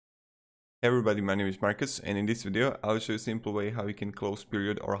Hey everybody, my name is Marcus, and in this video I'll show you a simple way how you can close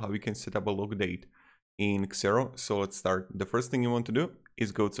period or how you can set up a log date in Xero. So let's start. The first thing you want to do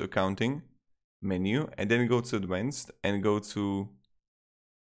is go to accounting menu and then go to advanced and go to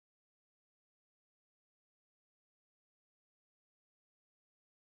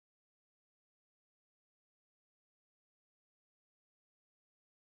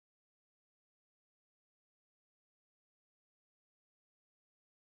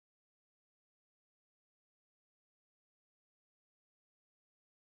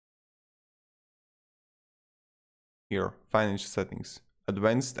here, financial settings,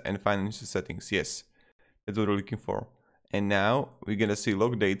 advanced and financial settings. Yes, that's what we're looking for. And now we're gonna see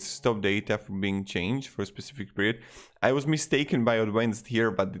log dates, stop data from being changed for a specific period. I was mistaken by advanced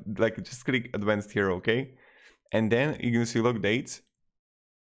here, but like just click advanced here, okay? And then you're gonna see log dates.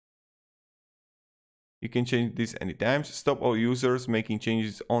 You can change this anytime. Stop all users making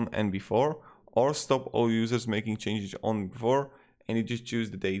changes on and before, or stop all users making changes on and before, and you just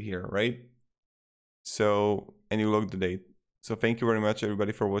choose the date here, right? So, and you log the date. So thank you very much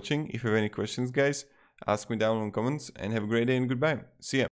everybody for watching. If you have any questions, guys, ask me down in the comments, and have a great day and goodbye. See ya.